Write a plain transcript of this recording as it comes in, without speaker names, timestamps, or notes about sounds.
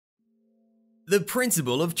The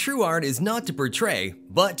principle of true art is not to portray,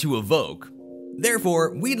 but to evoke.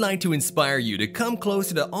 Therefore, we'd like to inspire you to come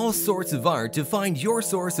closer to all sorts of art to find your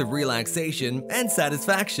source of relaxation and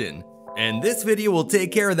satisfaction. And this video will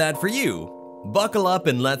take care of that for you. Buckle up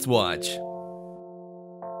and let's watch.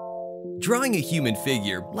 Drawing a human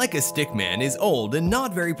figure, like a stickman, is old and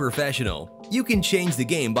not very professional. You can change the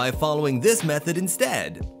game by following this method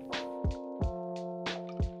instead.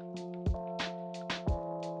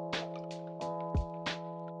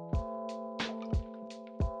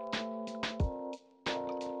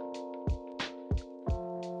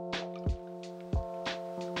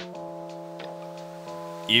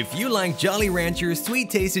 If you like Jolly Rancher's sweet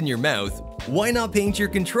taste in your mouth, why not paint your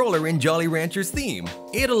controller in Jolly Rancher's theme?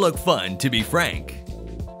 It'll look fun, to be frank.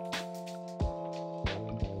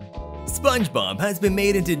 SpongeBob has been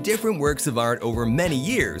made into different works of art over many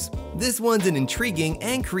years. This one's an intriguing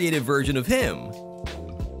and creative version of him.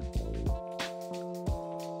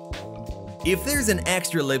 If there's an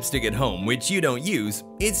extra lipstick at home which you don't use,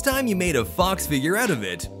 it's time you made a fox figure out of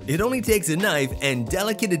it. It only takes a knife and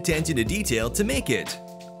delicate attention to detail to make it.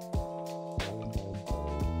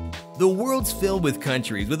 The world's filled with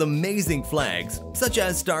countries with amazing flags, such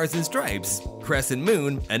as Stars and Stripes, Crescent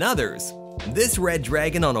Moon, and others. This red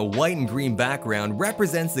dragon on a white and green background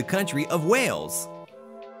represents the country of Wales.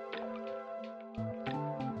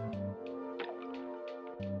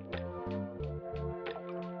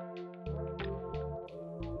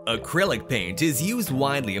 Acrylic paint is used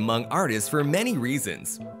widely among artists for many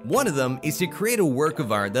reasons. One of them is to create a work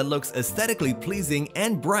of art that looks aesthetically pleasing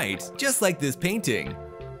and bright, just like this painting.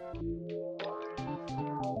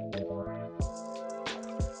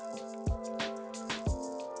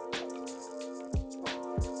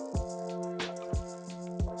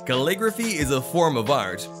 Calligraphy is a form of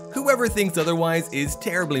art. Whoever thinks otherwise is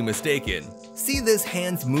terribly mistaken. See this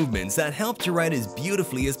hand's movements that help to write as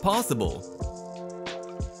beautifully as possible.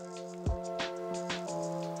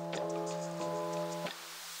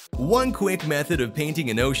 One quick method of painting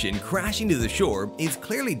an ocean crashing to the shore is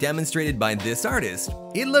clearly demonstrated by this artist.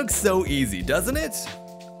 It looks so easy, doesn't it?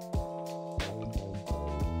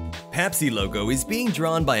 Pepsi logo is being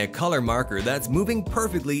drawn by a color marker that's moving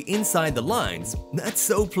perfectly inside the lines. That's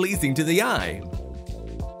so pleasing to the eye.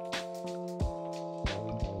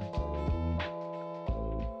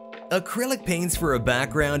 Acrylic paints for a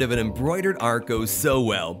background of an embroidered art goes so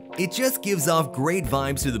well. It just gives off great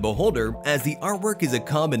vibes to the beholder, as the artwork is a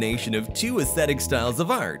combination of two aesthetic styles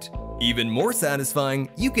of art. Even more satisfying,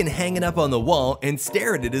 you can hang it up on the wall and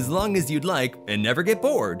stare at it as long as you'd like and never get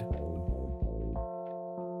bored.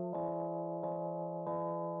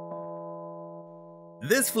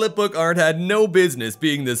 This flipbook art had no business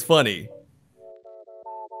being this funny.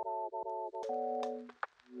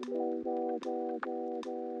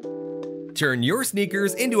 Turn your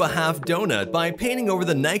sneakers into a half donut by painting over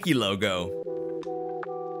the Nike logo.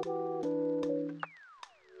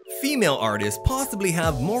 Female artists possibly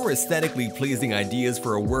have more aesthetically pleasing ideas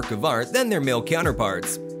for a work of art than their male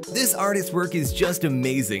counterparts. This artist's work is just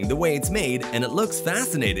amazing the way it's made, and it looks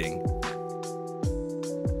fascinating.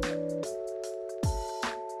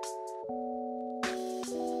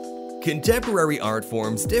 Contemporary art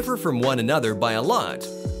forms differ from one another by a lot.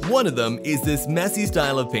 One of them is this messy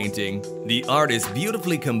style of painting. The artist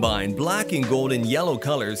beautifully combined black and gold and yellow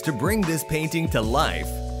colors to bring this painting to life.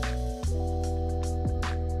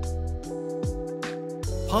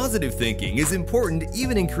 Positive thinking is important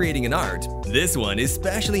even in creating an art. This one is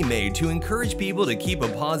specially made to encourage people to keep a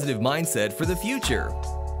positive mindset for the future.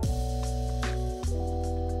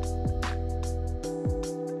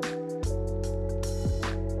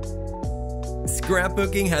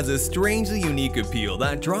 Scrapbooking has a strangely unique appeal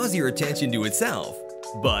that draws your attention to itself.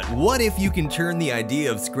 But what if you can turn the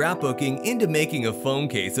idea of scrapbooking into making a phone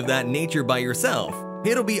case of that nature by yourself?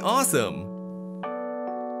 It'll be awesome!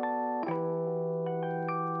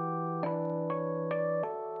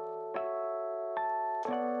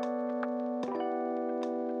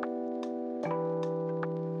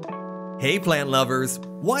 Hey plant lovers,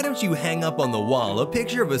 why don't you hang up on the wall a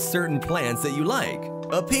picture of a certain plants that you like?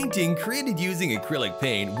 A painting created using acrylic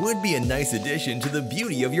paint would be a nice addition to the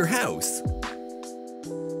beauty of your house.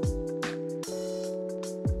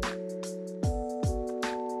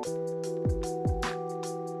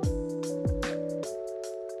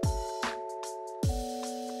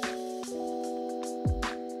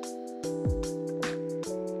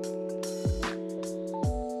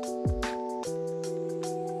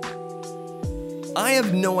 I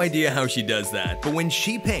have no idea how she does that, but when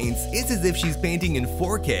she paints, it's as if she's painting in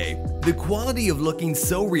 4K. The quality of looking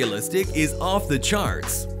so realistic is off the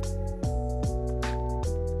charts.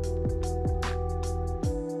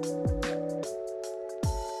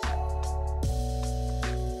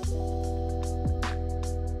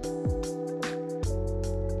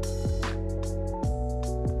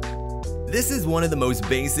 This is one of the most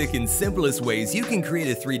basic and simplest ways you can create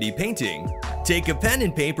a 3D painting. Take a pen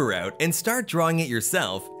and paper out and start drawing it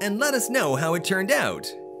yourself and let us know how it turned out.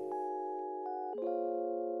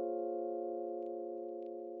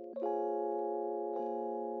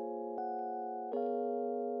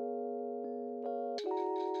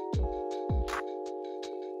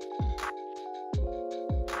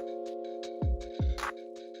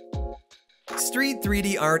 Street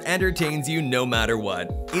 3D art entertains you no matter what.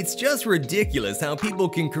 It's just ridiculous how people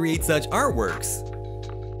can create such artworks.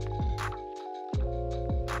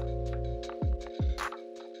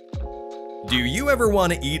 Do you ever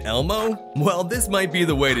want to eat Elmo? Well, this might be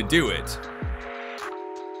the way to do it.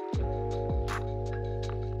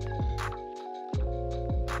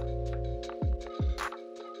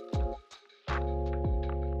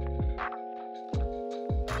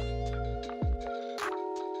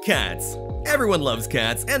 Cats. Everyone loves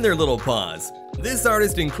cats and their little paws. This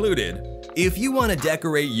artist included. If you want to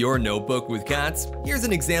decorate your notebook with cats, here's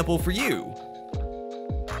an example for you.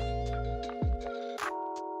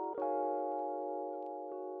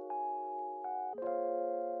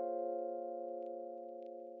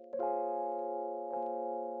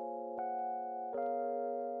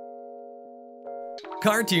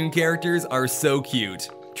 Cartoon characters are so cute.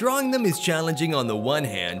 Drawing them is challenging on the one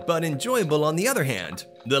hand, but enjoyable on the other hand.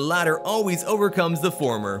 The latter always overcomes the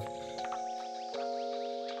former.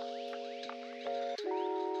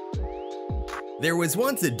 There was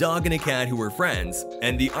once a dog and a cat who were friends,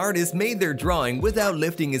 and the artist made their drawing without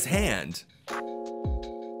lifting his hand.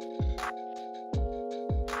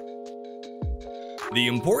 The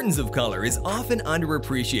importance of color is often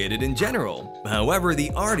underappreciated in general. However, the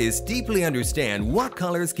artists deeply understand what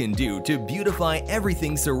colors can do to beautify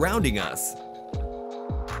everything surrounding us.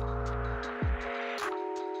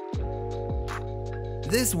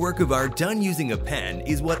 This work of art done using a pen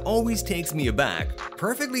is what always takes me aback.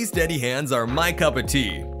 Perfectly steady hands are my cup of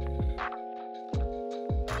tea.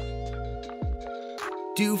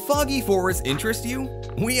 Do foggy forests interest you?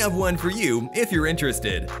 We have one for you if you're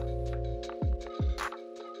interested.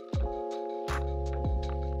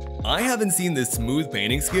 I haven't seen the smooth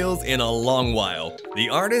painting skills in a long while. The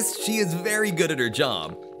artist, she is very good at her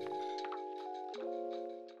job.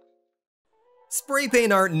 Spray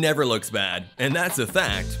paint art never looks bad, and that's a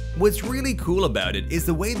fact. What's really cool about it is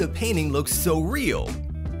the way the painting looks so real.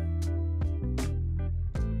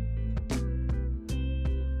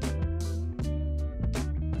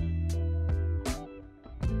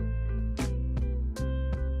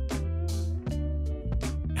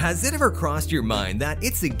 Has it ever crossed your mind that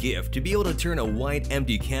it's a gift to be able to turn a white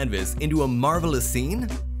empty canvas into a marvelous scene?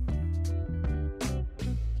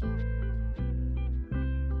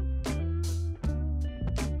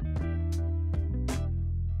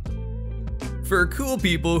 For cool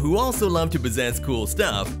people who also love to possess cool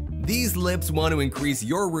stuff, these lips want to increase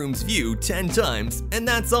your room's view 10 times, and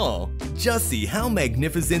that's all. Just see how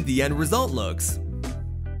magnificent the end result looks.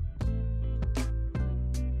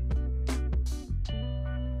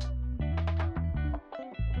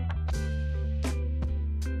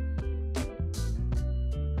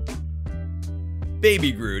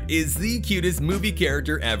 Baby Groot is the cutest movie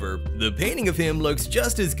character ever. The painting of him looks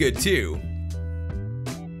just as good too.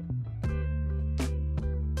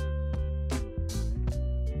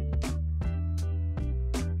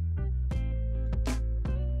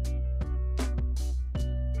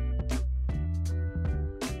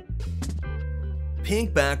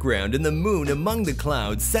 Pink background and the moon among the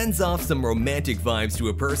clouds sends off some romantic vibes to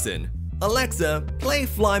a person. Alexa, play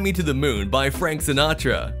Fly Me to the Moon by Frank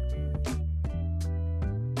Sinatra.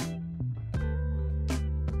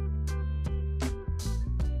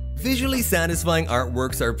 Visually satisfying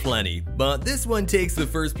artworks are plenty, but this one takes the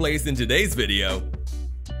first place in today's video.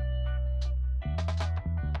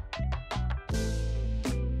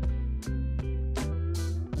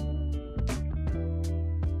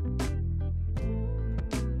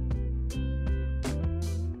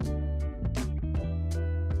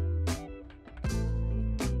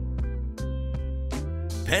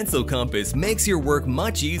 Pencil compass makes your work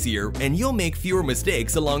much easier and you'll make fewer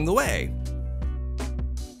mistakes along the way.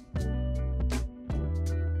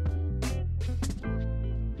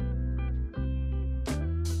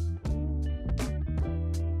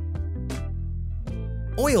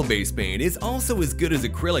 Oil-based paint is also as good as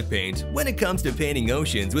acrylic paint when it comes to painting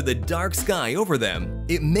oceans with a dark sky over them.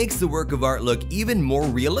 It makes the work of art look even more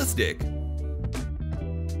realistic.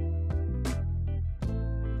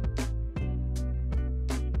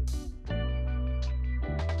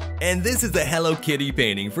 And this is a Hello Kitty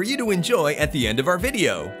painting for you to enjoy at the end of our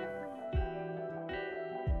video.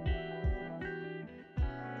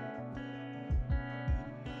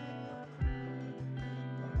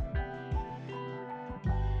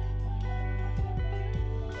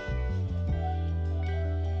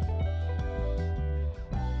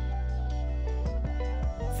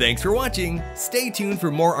 Thanks for watching! Stay tuned for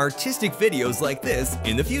more artistic videos like this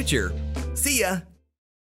in the future. See ya!